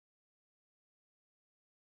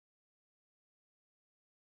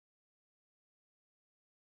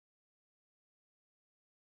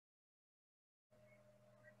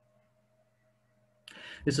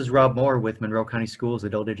This is Rob Moore with Monroe County Schools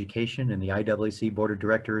Adult Education and the IAACE Board of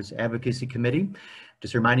Directors Advocacy Committee.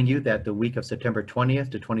 Just reminding you that the week of September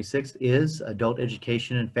 20th to 26th is Adult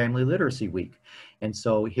Education and Family Literacy Week. And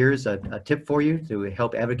so here's a tip for you to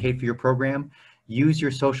help advocate for your program. Use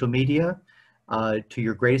your social media to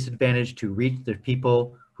your greatest advantage to reach the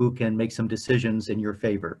people who can make some decisions in your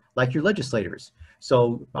favor, like your legislators.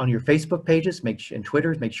 So on your Facebook pages and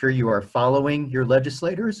Twitter, make sure you are following your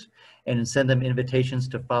legislators and send them invitations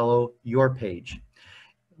to follow your page.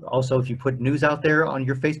 Also, if you put news out there on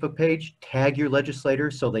your Facebook page, tag your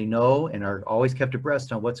legislators so they know and are always kept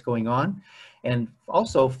abreast on what's going on. And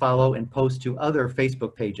also follow and post to other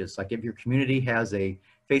Facebook pages. Like if your community has a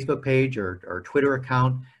Facebook page or Twitter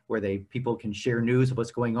account where people can share news of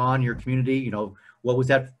what's going on in your community. You know, what was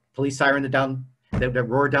that police siren that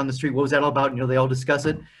roared down the street? What was that all about? You know, they all discuss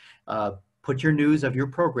it. Put your news of your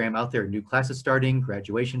program out there. New classes starting,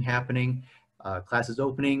 graduation happening, classes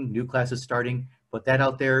opening, new classes starting. Put that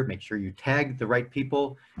out there. Make sure you tag the right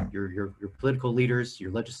people, your political leaders,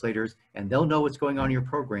 your legislators, and they'll know what's going on in your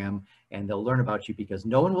program, and they'll learn about you because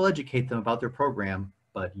no one will educate them about their program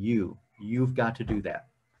but you. You've got to do that.